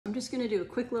just gonna do a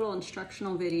quick little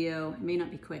instructional video. It may not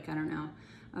be quick, I don't know,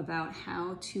 about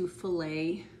how to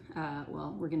fillet,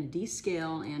 well, we're gonna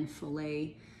descale and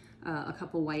fillet a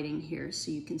couple whiting here so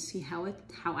you can see how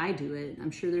I do it. I'm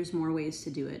sure there's more ways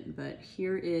to do it, but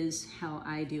here is how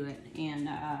I do it. And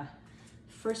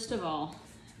first of all,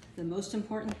 the most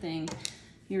important thing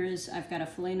here is I've got a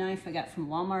fillet knife I got from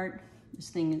Walmart. This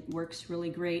thing works really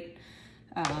great.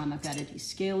 I've got a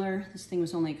descaler. This thing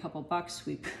was only a couple bucks.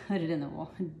 We put it in the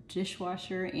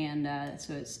dishwasher, and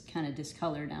so it's kind of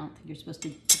discolored. I don't think you're supposed to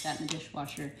put that in the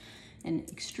dishwasher. And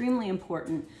extremely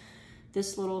important,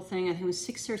 this little thing, I think it was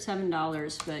 $6 or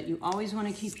 $7, but you always want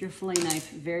to keep your fillet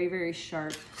knife very, very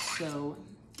sharp. So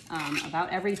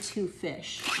about every 2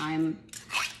 fish, I'm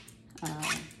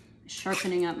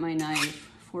sharpening up my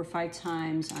knife 4 or 5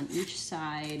 times on each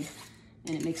side.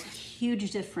 And it makes a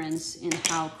huge difference in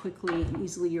how quickly and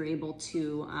easily you're able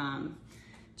to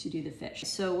do the fish.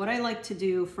 So what I like to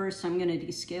do first, I'm gonna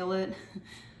descale it.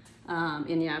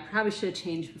 And yeah, I probably should have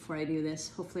changed before I do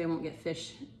this. Hopefully I won't get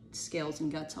fish scales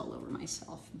and guts all over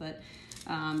myself. But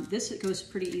this, it goes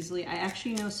pretty easily. I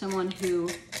actually know someone who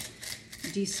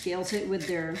descales it with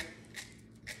their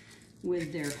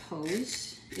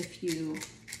hose. If you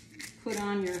put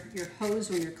on your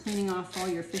hose when you're cleaning off all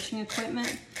your fishing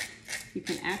equipment, you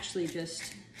can actually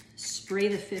just spray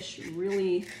the fish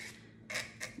really,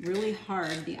 really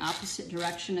hard. The opposite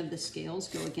direction of the scales,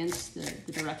 go against the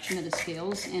direction of the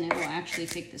scales, and it will actually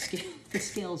take the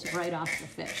scales right off the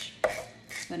fish.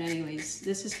 But anyways,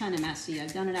 this is kind of messy.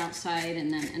 I've done it outside and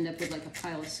then end up with like a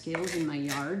pile of scales in my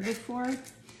yard before,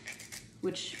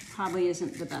 which probably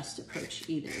isn't the best approach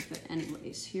either. But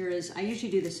anyways, here is, I usually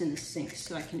do this in the sink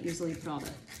so I can easily put all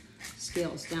the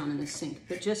scales down in the sink.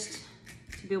 But just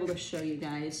to be able to show you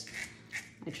guys,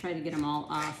 I try to get them all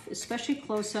off, especially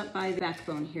close up by the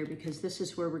backbone here, because this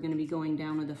is where we're going to be going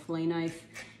down with a fillet knife.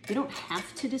 You don't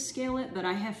have to descale it, but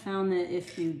I have found that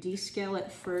if you descale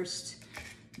it first,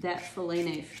 that fillet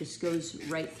knife just goes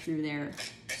right through there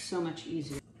so much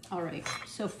easier. All right,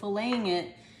 so filleting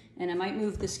it, and I might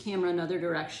move this camera another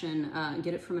direction,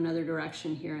 get it from another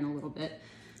direction here in a little bit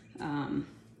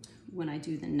when I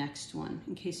do the next one,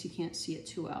 in case you can't see it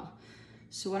too well.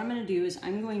 So what I'm gonna do is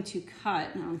I'm going to cut,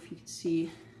 I don't know if you can see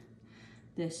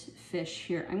this fish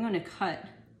here, I'm gonna cut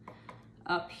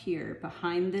up here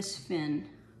behind this fin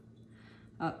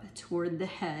up toward the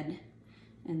head,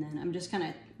 and then I'm just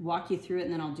gonna walk you through it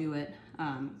and then I'll do it.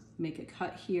 Make a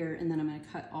cut here, and then I'm gonna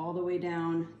cut all the way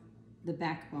down the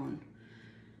backbone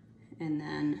and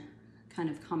then kind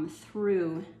of come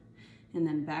through and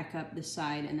then back up the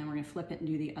side, and then we're gonna flip it and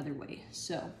do the other way.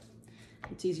 So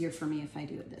it's easier for me if I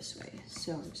do it this way.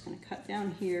 So I'm just gonna cut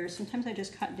down here. Sometimes I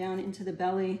just cut down into the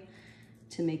belly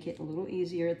to make it a little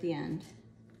easier at the end.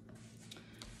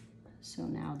 So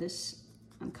now this,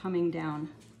 I'm coming down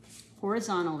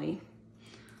horizontally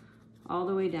all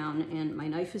the way down, and my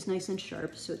knife is nice and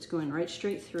sharp, so it's going right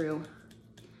straight through,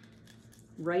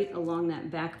 right along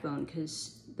that backbone,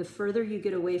 because the further you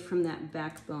get away from that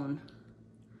backbone,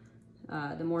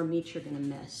 the more meat you're gonna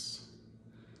miss.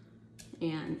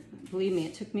 And believe me,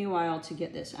 it took me a while to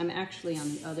get this. I'm actually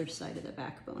on the other side of the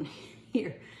backbone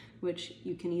here, which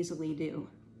you can easily do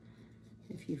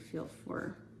if you feel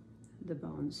for the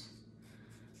bones.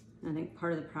 I think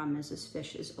part of the problem is this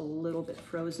fish is a little bit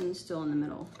frozen still in the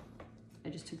middle. I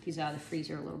just took these out of the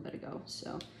freezer a little bit ago.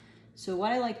 So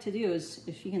what I like to do is,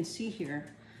 if you can see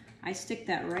here, I stick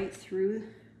that right through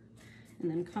and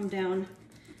then come down.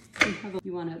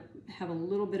 You want to have a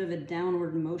little bit of a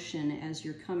downward motion as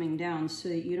you're coming down so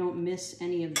that you don't miss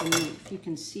any of the meat. If you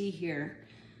can see here,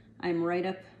 I'm right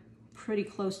up pretty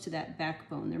close to that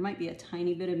backbone. There might be a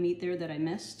tiny bit of meat there that I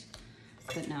missed,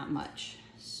 but not much.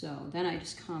 So then I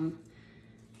just come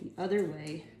the other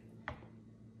way,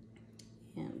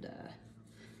 and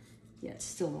yeah, it's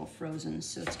still a little frozen,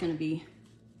 so it's going to be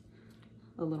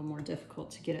a little more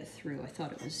difficult to get it through. I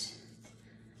thought it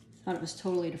was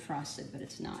totally defrosted, but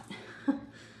it's not.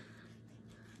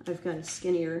 I've got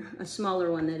a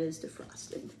smaller one that is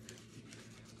defrosted.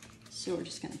 So we're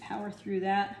just gonna power through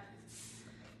that.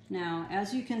 Now,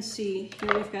 as you can see,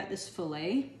 here we've got this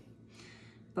fillet,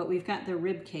 but we've got the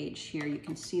rib cage here. You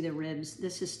can see the ribs.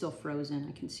 This is still frozen.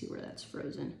 I can see where that's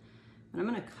frozen. But I'm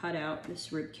gonna cut out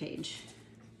this rib cage.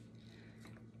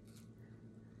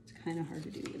 It's kind of hard to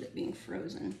do with it being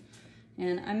frozen.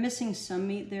 And I'm missing some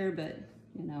meat there, but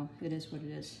you know, it is what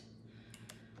it is.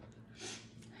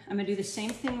 I'm gonna do the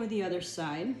same thing with the other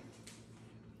side.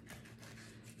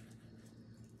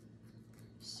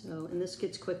 So, and this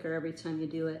gets quicker every time you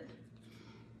do it,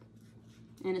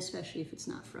 and especially if it's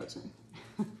not frozen.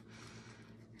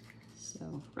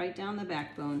 So right down the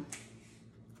backbone.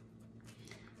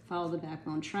 follow the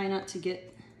backbone. Try not to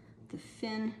get the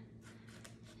fin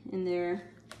in there.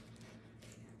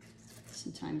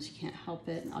 Sometimes you can't help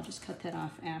it. I'll just cut that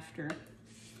off after.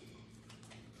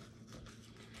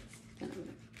 Then I'm going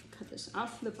to cut this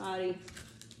off the body,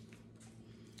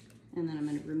 and then I'm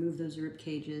going to remove those rib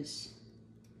cages.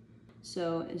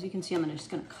 So as you can see, I'm just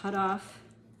going to cut off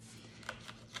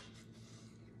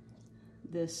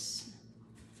this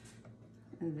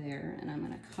there, and I'm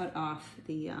going to cut off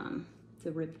the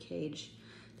rib cage.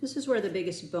 This is where the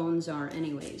biggest bones are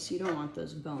anyways. You don't want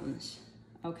those bones.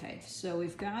 Okay, so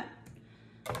we've got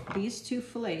these two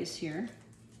fillets here.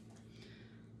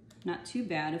 Not too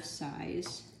bad of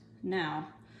size. Now,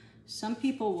 some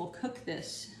people will cook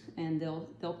this and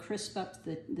they'll crisp up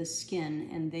the skin,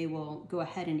 and they will go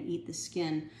ahead and eat the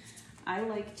skin. I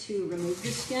like to remove the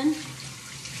skin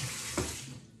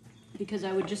because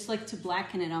I would just like to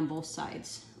blacken it on both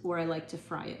sides, or I like to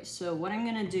fry it. So what I'm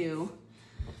gonna do,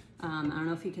 I don't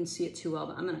know if you can see it too well,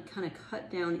 but I'm gonna kind of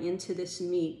cut down into this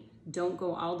meat. Don't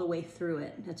go all the way through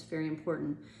it. That's very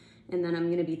important. And then I'm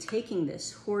gonna be taking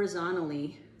this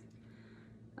horizontally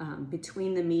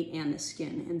between the meat and the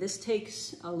skin. And this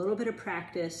takes a little bit of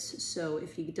practice. So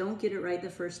if you don't get it right the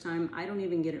first time, I don't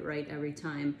even get it right every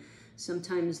time.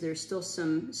 Sometimes there's still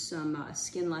some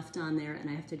skin left on there, and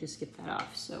I have to just get that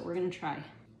off. So we're gonna try.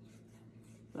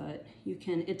 But you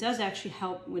can, it does actually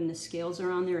help when the scales are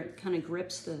on there. It kind of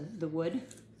grips the wood.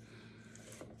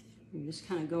 You're just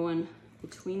kind of going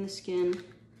between the skin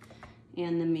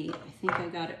and the meat. I think I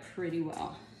got it pretty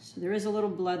well. So there is a little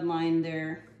blood line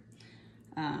there,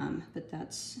 but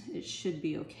it should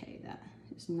be okay. That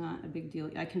is not a big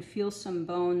deal. I can feel some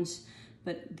bones,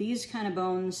 but these kind of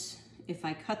bones, if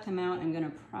I cut them out, I'm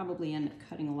gonna probably end up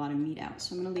cutting a lot of meat out.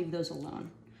 So I'm gonna leave those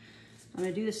alone. I'm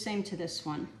gonna do the same to this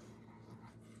one.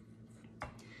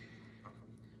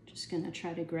 Just gonna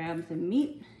try to grab the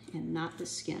meat and not the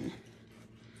skin.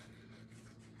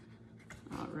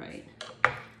 All right,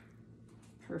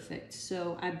 perfect.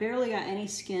 So I barely got any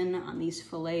skin on these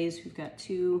fillets. We've got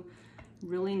two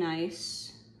really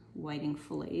nice whiting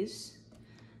fillets.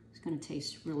 It's gonna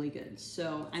taste really good.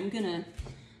 So I'm gonna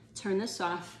turn this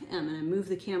off. I'm gonna move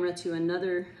the camera to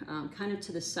another, kind of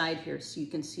to the side here so you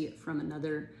can see it from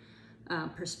another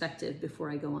perspective before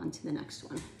I go on to the next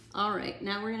one. All right,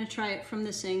 now we're gonna try it from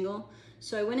this angle.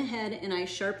 So I went ahead and I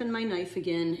sharpened my knife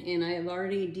again, and I have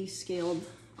already descaled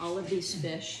all of these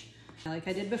fish. Like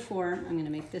I did before, I'm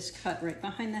gonna make this cut right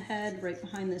behind the head, right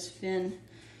behind this fin.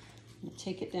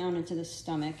 Take it down into the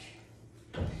stomach.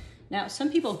 Now, some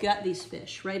people gut these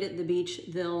fish right at the beach.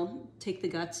 They'll take the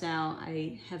guts out.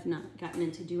 I have not gotten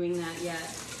into doing that yet.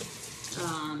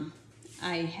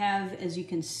 I have, as you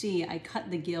can see, I cut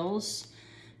the gills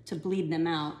to bleed them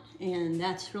out, and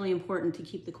that's really important to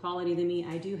keep the quality of the meat.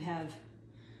 I do have,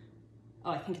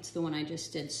 oh, I think it's the one I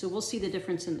just did. So we'll see the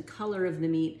difference in the color of the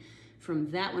meat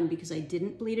from that one because I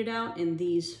didn't bleed it out, and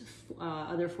these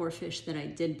other 4 fish that I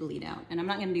did bleed out. And I'm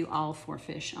not gonna do all 4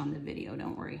 fish on the video,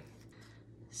 don't worry.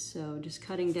 So just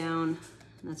cutting down,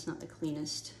 that's not the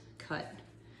cleanest cut.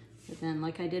 But then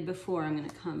like I did before, I'm gonna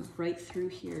come right through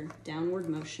here, downward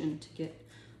motion to get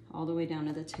all the way down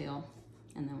to the tail.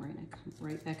 And then we're gonna come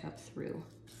right back up through.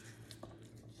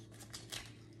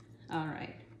 All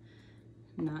right,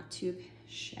 not too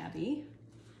shabby.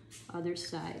 Other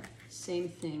side, same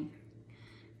thing.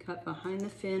 Cut behind the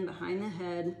fin, behind the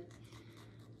head,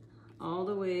 all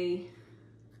the way.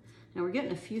 Now we're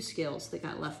getting a few scales that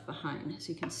got left behind, as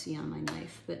you can see on my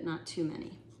knife, but not too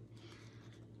many.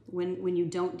 When you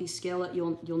don't descale it,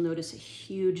 you'll notice a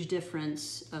huge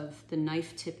difference of the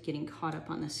knife tip getting caught up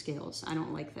on the scales. I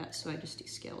don't like that, so I just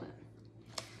descale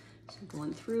it. So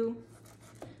going through,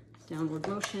 downward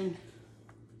motion.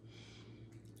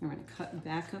 I'm gonna cut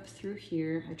back up through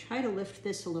here. I try to lift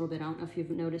this a little bit. I don't know if you've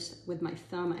noticed with my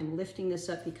thumb, I'm lifting this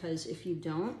up because if you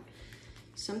don't,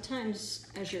 sometimes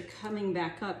as you're coming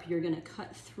back up, you're gonna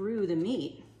cut through the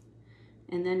meat,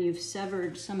 and then you've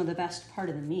severed some of the best part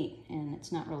of the meat, and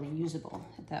it's not really usable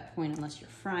at that point unless you're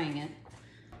frying it.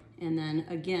 And then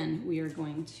again, we are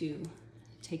going to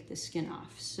take the skin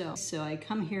off. So I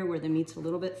come here where the meat's a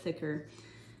little bit thicker,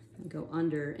 and go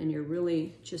under, and you're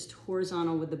really just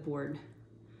horizontal with the board.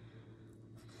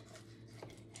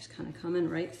 Just kind of coming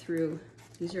right through.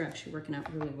 These are actually working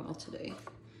out really well today,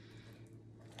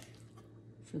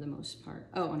 for the most part.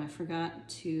 Oh, and I forgot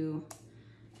to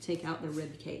take out the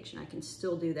rib cage, and I can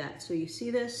still do that. So you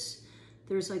see this,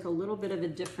 there's like a little bit of a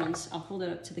difference. I'll hold it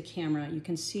up to the camera. You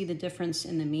can see the difference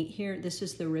in the meat here. This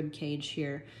is the rib cage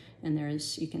here, and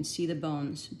you can see the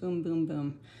bones, boom, boom,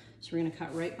 boom. So we're gonna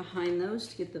cut right behind those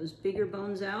to get those bigger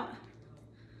bones out.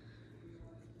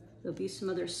 There'll be some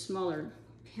other smaller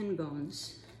pin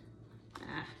bones.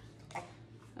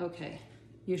 Okay.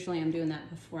 Usually I'm doing that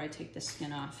before I take the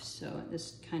skin off, so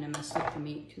this kind of messed up the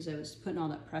meat because I was putting all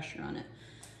that pressure on it.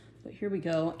 But here we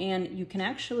go, and you can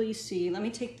actually see, let me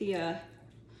take the, let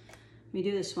me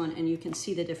do this one, and you can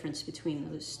see the difference between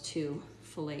those two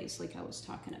fillets like I was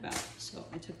talking about. So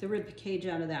I took the rib cage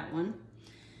out of that one,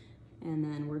 and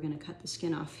then we're gonna cut the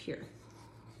skin off here.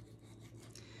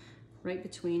 Right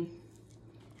between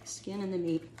the skin and the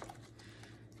meat.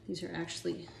 These are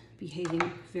actually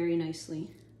behaving very nicely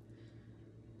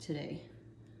today.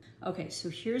 Okay, so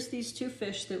here's these two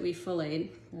fish that we filleted,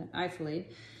 that I filleted.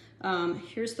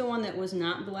 Here's the one that was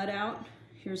not bled out.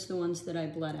 Here's the ones that I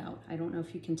bled out. I don't know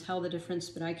if you can tell the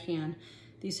difference, but I can.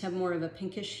 These have more of a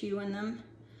pinkish hue in them,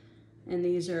 and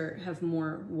these have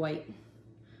more white.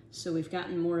 So we've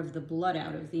gotten more of the blood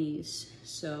out of these.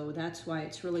 So that's why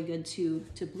it's really good to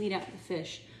bleed out the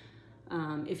fish.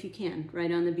 If you can,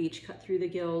 right on the beach, cut through the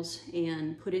gills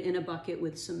and put it in a bucket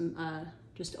with some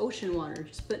just ocean water.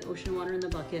 Just put ocean water in the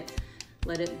bucket,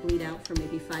 let it bleed out for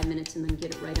maybe 5 minutes, and then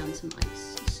get it right on some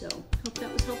ice. So hope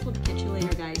that was helpful. Catch you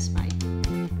later, guys. Bye.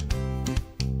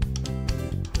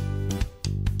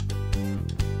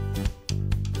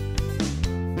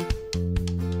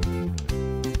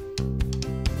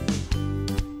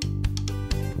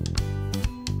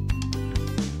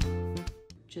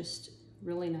 Just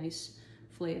really nice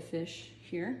fillet of fish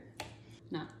here.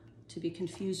 Not to be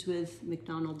confused with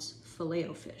McDonald's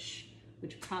Filet-O-Fish,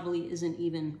 which probably isn't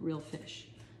even real fish.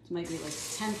 It might be like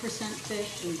 10%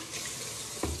 fish and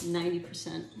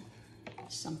 90%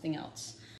 something else.